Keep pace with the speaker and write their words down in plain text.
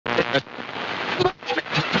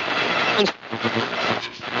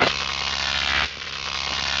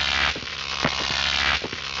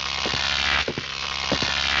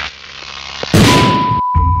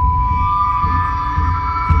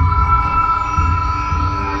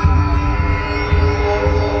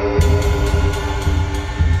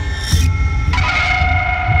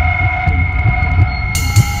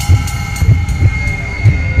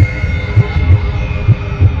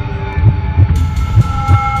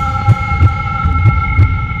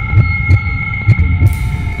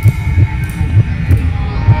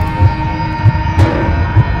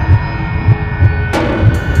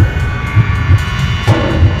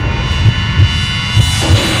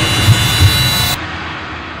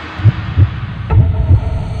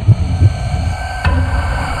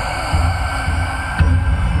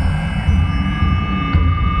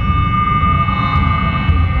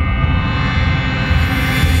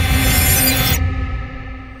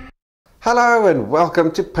Hello and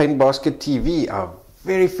welcome to Paint Basket TV, our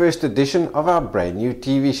very first edition of our brand new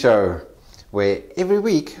TV show, where every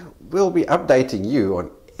week we'll be updating you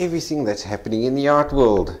on everything that's happening in the art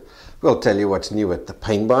world. We'll tell you what's new at the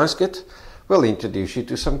Paint Basket, we'll introduce you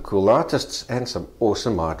to some cool artists and some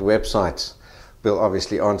awesome art websites. We'll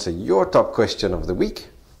obviously answer your top question of the week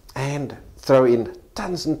and throw in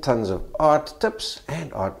tons and tons of art tips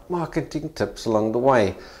and art marketing tips along the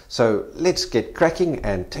way. So let's get cracking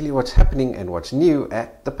and tell you what's happening and what's new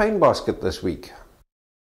at the Paint Basket this week.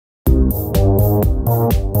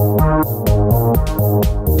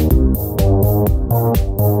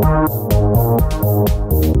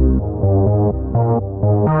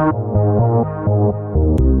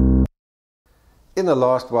 In the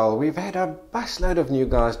last while, we've had a busload of new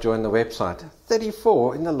guys join the website.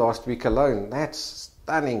 34 in the last week alone. That's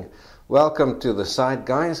stunning. Welcome to the site,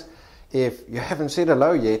 guys. If you haven't said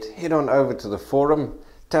hello yet, head on over to the forum.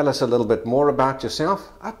 Tell us a little bit more about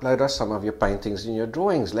yourself. Upload us some of your paintings and your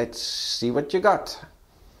drawings. Let's see what you got.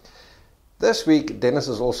 This week, Dennis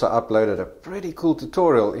has also uploaded a pretty cool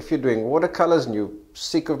tutorial. If you're doing watercolors and you're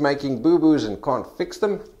sick of making boo-boos and can't fix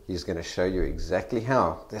them, he's going to show you exactly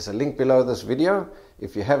how. There's a link below this video.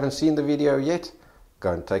 If you haven't seen the video yet,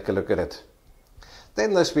 go and take a look at it.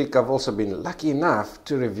 Then this week I've also been lucky enough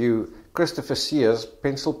to review Christopher Sears'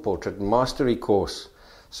 Pencil Portrait Mastery course.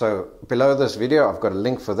 So below this video I've got a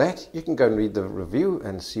link for that. You can go and read the review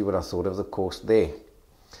and see what I thought of the course there.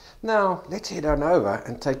 Now let's head on over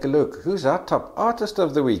and take a look. Who's our top artist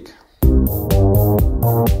of the week?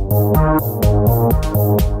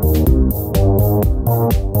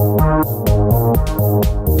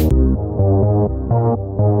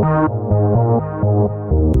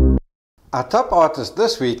 Our top artist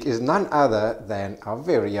this week is none other than our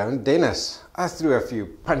very own Dennis. I threw a few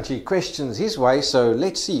punchy questions his way, so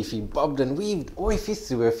let's see if he bobbed and weaved or if he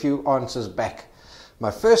threw a few answers back.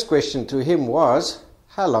 My first question to him was,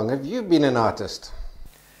 how long have you been an artist?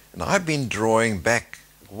 And I've been drawing back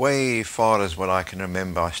way far as what I can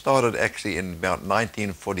remember. I started actually in about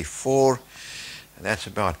 1944, and that's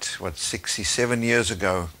about, 67 years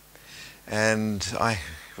ago. And I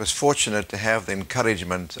was fortunate to have the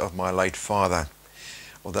encouragement of my late father.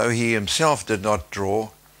 Although he himself did not draw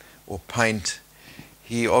or paint,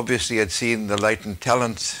 he obviously had seen the latent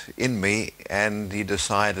talent in me, and he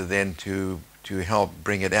decided then to help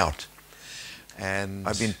bring it out. And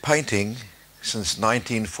I've been painting since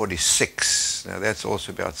 1946. Now that's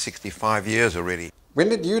also about 65 years already. When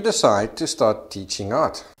did you decide to start teaching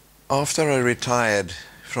art? After I retired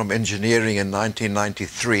from engineering in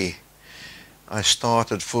 1993, I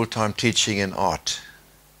started full-time teaching in art,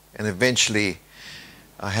 and eventually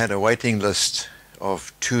I had a waiting list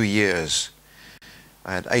of 2 years.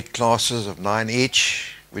 I had 8 classes of 9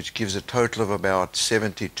 each, which gives a total of about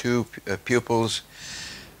 72 pupils,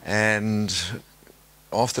 and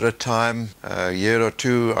after a time, a year or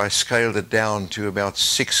two, I scaled it down to about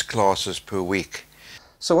 6 classes per week.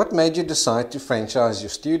 So what made you decide to franchise your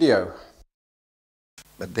studio?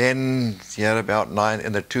 But then, about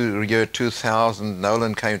in the year 2000,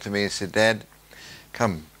 Nolan came to me and said, "Dad,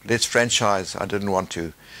 come, let's franchise." I didn't want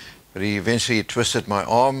to, but he eventually twisted my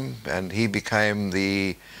arm, and he became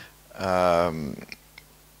the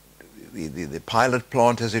pilot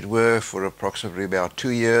plant, as it were, for approximately about 2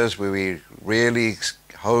 years, where we really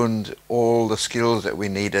honed all the skills that we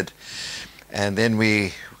needed, and then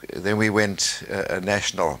we went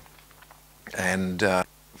national, and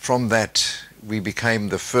from that we became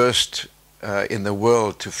the first in the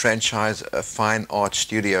world to franchise a fine art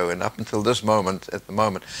studio. And up until this moment,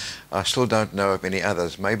 I still don't know of any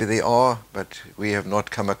others. Maybe there are, but we have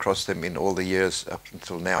not come across them in all the years up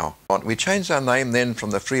until now. We changed our name then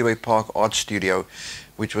from the Freeway Park Art Studio,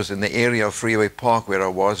 which was in the area of Freeway Park where I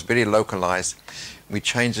was, very localized. We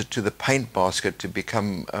changed it to the Paint Basket to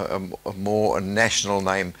become a more national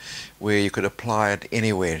name where you could apply it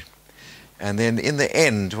anywhere. And then in the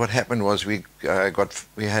end, what happened was we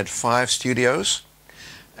had 5 studios,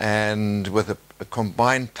 and with a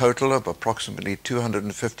combined total of approximately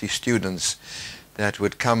 250 students that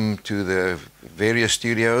would come to the various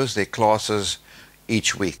studios, their classes,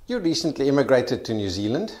 each week. You recently immigrated to New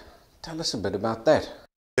Zealand. Tell us a bit about that.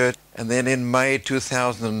 And then in May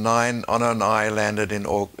 2009, Anna and I landed in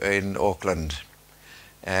Auckland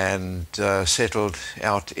and settled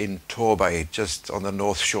out in Torbay, just on the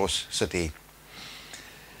North Shore city.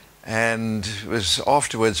 And it was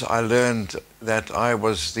afterwards I learned that I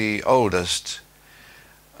was the oldest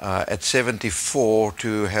at 74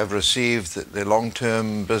 to have received the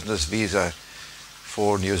long-term business visa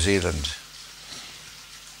for New Zealand.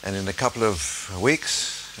 And in a couple of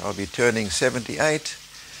weeks I'll be turning 78,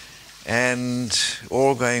 and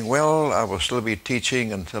all going well, I will still be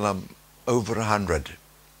teaching until I'm over 100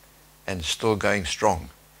 and still going strong.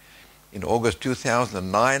 In August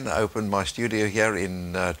 2009, I opened my studio here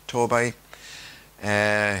in Torbay,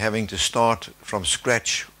 having to start from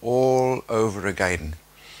scratch all over again,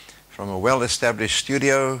 from a well-established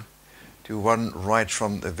studio to one right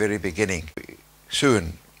from the very beginning.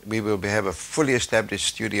 Soon we will have a fully established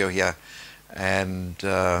studio here, and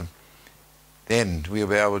then we'll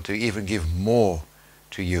be able to even give more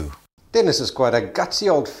to you. Dennis is quite a gutsy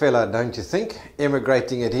old fella, don't you think?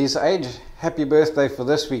 Emigrating at his age. Happy birthday for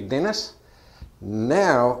this week, Dennis.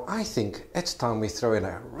 Now I think it's time we throw in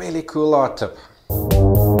a really cool art tip.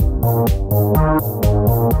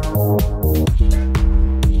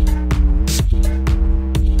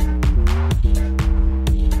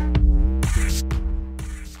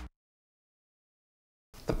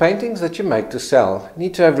 The paintings that you make to sell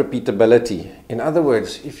need to have repeatability. In other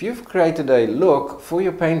words, if you've created a look for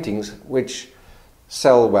your paintings which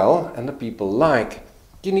sell well and the people like,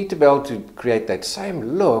 you need to be able to create that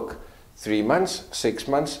same look 3 months, 6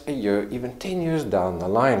 months, a year, even 10 years down the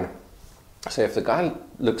line. So if the guy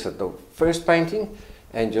looks at the first painting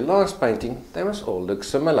and your last painting, they must all look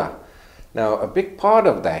similar. Now, a big part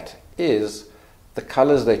of that is the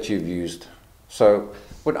colors that you've used. So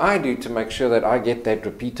what I do to make sure that I get that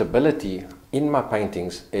repeatability in my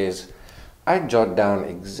paintings is I jot down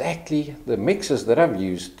exactly the mixes that I've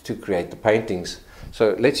used to create the paintings.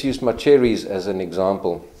 So let's use my cherries as an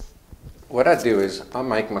example. What I do is I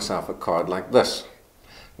make myself a card like this.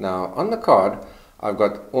 Now on the card I've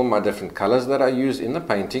got all my different colors that I use in the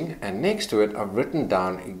painting, and next to it I've written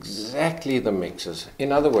down exactly the mixes.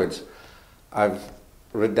 In other words, I've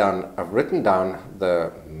written down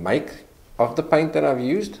the make of the paint that I've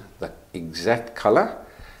used, the exact color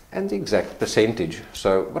and the exact percentage.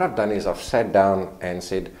 So what I've done is I've sat down and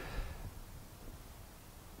said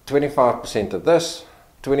 25% of this,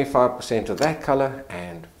 25% of that color,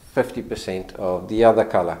 and 50% of the other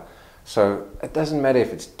color. So it doesn't matter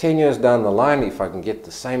if it's 10 years down the line, if I can get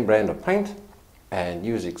the same brand of paint and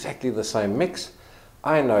use exactly the same mix,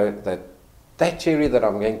 I know that that cherry that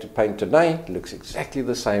I'm going to paint today looks exactly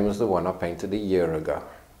the same as the one I painted a year ago.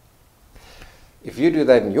 If you do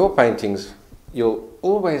that in your paintings, you'll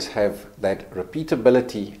always have that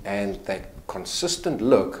repeatability and that consistent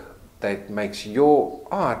look that makes your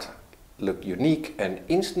art look unique and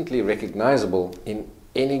instantly recognizable in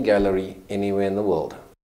any gallery anywhere in the world.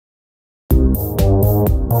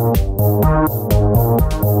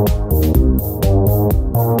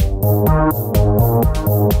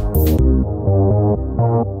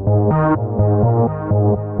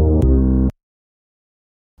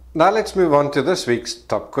 Now let's move on to this week's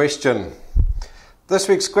top question. This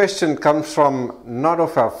week's question comes from not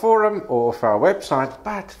off our forum or off our website,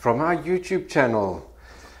 but from our YouTube channel.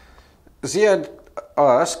 Ziad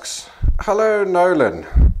asks, "Hello Nolan,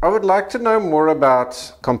 I would like to know more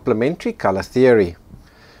about complementary color theory.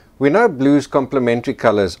 We know blue's complementary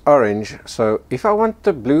color is orange, so if I want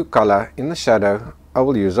the blue color in the shadow, I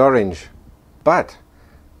will use orange. But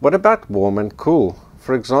what about warm and cool?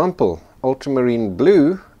 For example, ultramarine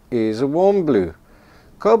blue is a warm blue.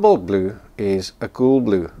 Cobalt blue is a cool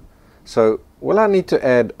blue. So will I need to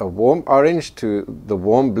add a warm orange to the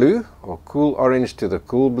warm blue or cool orange to the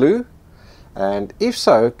cool blue? And if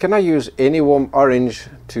so, can I use any warm orange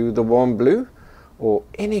to the warm blue or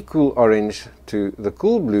any cool orange to the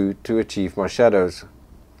cool blue to achieve my shadows?"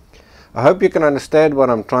 I hope you can understand what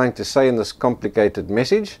I'm trying to say in this complicated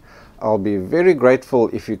message. I'll be very grateful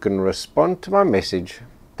if you can respond to my message.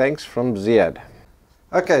 Thanks from Ziad.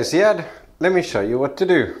 Okay, Ziad, let me show you what to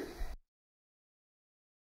do.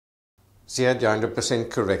 Ziad, you're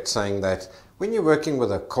 100% correct saying that when you're working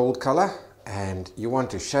with a cold color and you want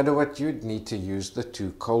to shadow it, you'd need to use the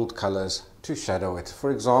two cold colors to shadow it.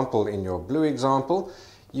 For example, in your blue example,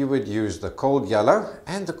 you would use the cold yellow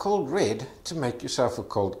and the cold red to make yourself a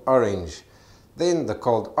cold orange. Then the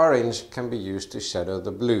cold orange can be used to shadow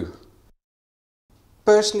the blue.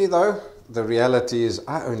 Personally though, the reality is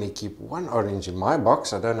I only keep one orange in my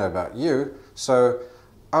box. I don't know about you, so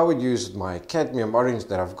I would use my cadmium orange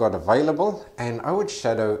that I've got available, and I would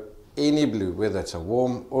shadow any blue, whether it's a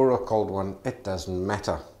warm or a cold one, it doesn't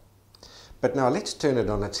matter. But now let's turn it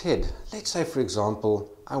on its head. Let's say, for example,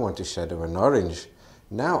 I want to shadow an orange.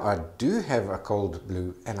 Now I do have a cold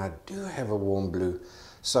blue and I do have a warm blue.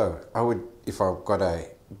 So I would, if I've got a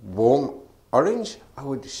warm orange, I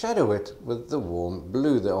would shadow it with the warm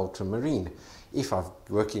blue, the ultramarine. If I'm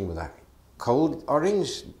working with a cold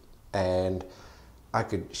orange, and I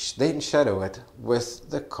could then shadow it with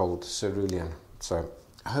the cold cerulean. So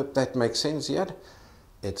I hope that makes sense yet.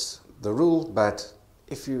 It's the rule, but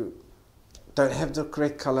if you don't have the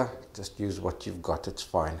correct color, just use what you've got, it's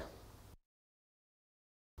fine.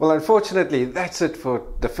 Well, unfortunately, that's it for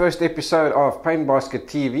the first episode of Paint Basket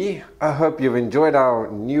TV. I hope you've enjoyed our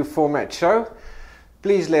new format show.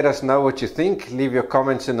 Please let us know what you think. Leave your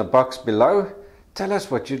comments in the box below. Tell us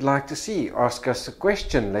what you'd like to see. Ask us a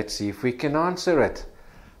question. Let's see if we can answer it.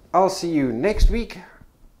 I'll see you next week.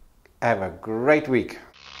 Have a great week.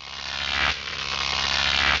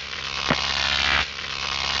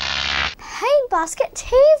 Paint Basket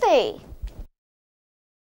TV.